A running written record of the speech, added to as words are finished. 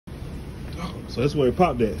So that's where it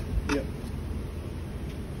popped at. Yep.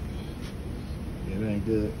 Yeah, that ain't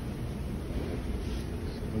good.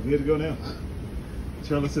 We're good to go now.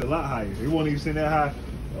 Trailer sit a lot higher. It won't even sit that high.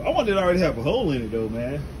 I wanted to already have a hole in it though,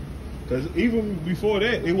 man. Because even before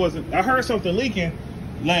that, it wasn't. I heard something leaking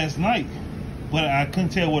last night, but I couldn't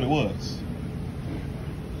tell what it was.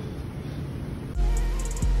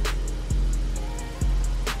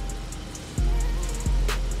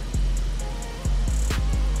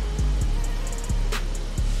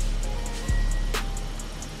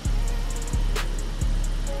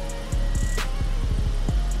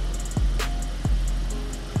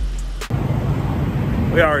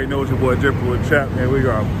 We already know it's your boy Dripper with Trap, man. We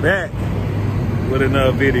are back with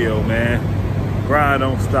another video, man. Grind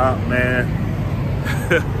don't stop, man.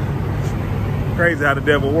 Crazy how the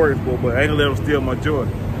devil works, but I ain't gonna let him steal my joy.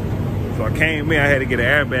 So I came in, I had to get an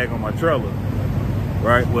airbag on my trailer,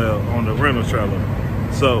 right? Well, on the rental trailer.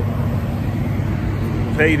 So,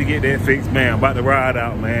 paid to get that fixed, man. I'm about to ride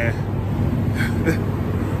out, man.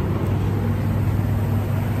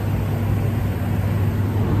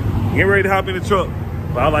 Get ready to hop in the truck.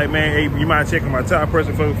 But I was like, man, hey, you mind checking my tire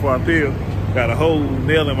pressure for me before I peel? Got a whole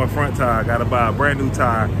nail in my front tire. Got to buy a brand new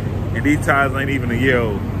tire. And these tires ain't even a year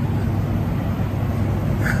old.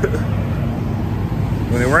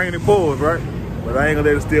 When it rains, it pours, right? But I ain't gonna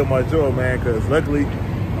let it steal my joy, man, because luckily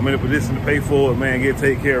I'm in a position to pay for it, man, get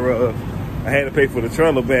taken care of. I had to pay for the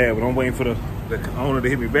trailer bag, but I'm waiting for the owner to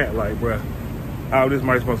hit me back. Like, bruh, how this is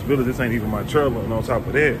my responsibility? This ain't even my trailer. And on top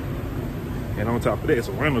of that, it's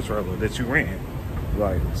a rental trailer that you rent.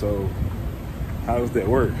 Like, so how does that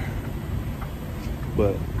work?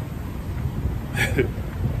 But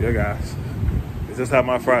yeah, guys, it's just how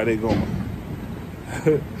my Friday going.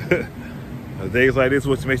 Days like this,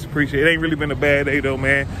 what makes you appreciate. It ain't really been a bad day though,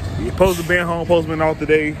 man. You're supposed to be home, supposed to be off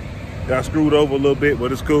today. Got screwed over a little bit,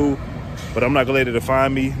 but it's cool. But I'm not gonna let it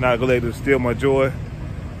define me. Not gonna let it steal my joy.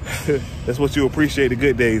 That's what you appreciate, the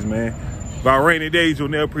good days, man. By rainy days, you'll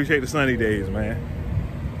never appreciate the sunny days, man.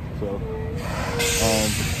 So,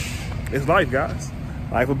 it's life, guys.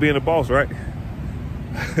 Life of being a boss, right?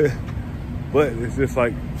 But it's just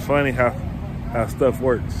like funny how stuff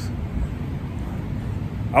works.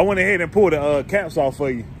 I went ahead and pulled the caps off for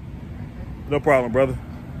you. No problem, brother.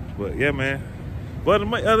 But yeah, man. But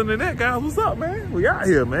other than that, guys, what's up, man? We out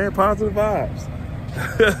here, man. Positive vibes.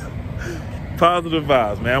 Positive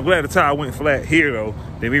vibes, man. I'm glad the tire went flat here, though.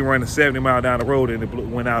 Then we running 70 miles down the road and it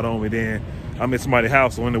went out on me. Then I'm in somebody's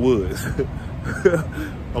house or in the woods.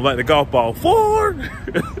 I'm like the golf ball forward.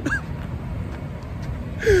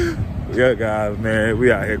 Yeah, guys, man.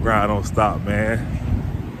 We out here grind don't stop, man.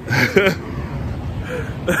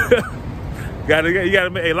 You gotta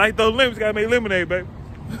make, hey, like those lemons, gotta make lemonade, baby.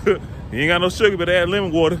 You ain't got no sugar, but add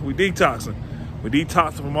lemon water. We detoxing. We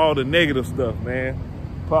detoxing from all the negative stuff, man.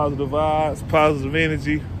 Positive vibes, positive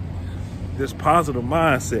energy, just positive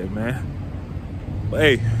mindset, man. But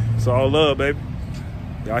hey, it's all love, baby.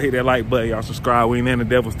 Y'all hit that like button, y'all subscribe. We ain't letting the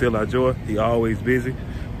devil steal our joy. He always busy.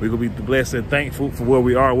 We gonna be blessed and thankful for where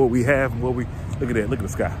we are, what we have, and what we, look at that, look at the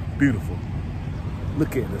sky, beautiful.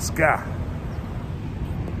 Look at the sky.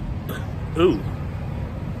 Ooh,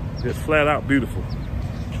 just flat out beautiful.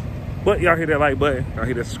 But y'all hit that like button, y'all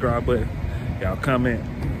hit that subscribe button, y'all comment.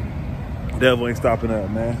 Devil ain't stopping up,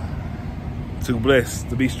 man. Too blessed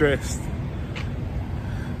to be stressed.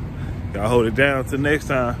 Y'all hold it down till next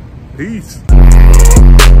time. Peace.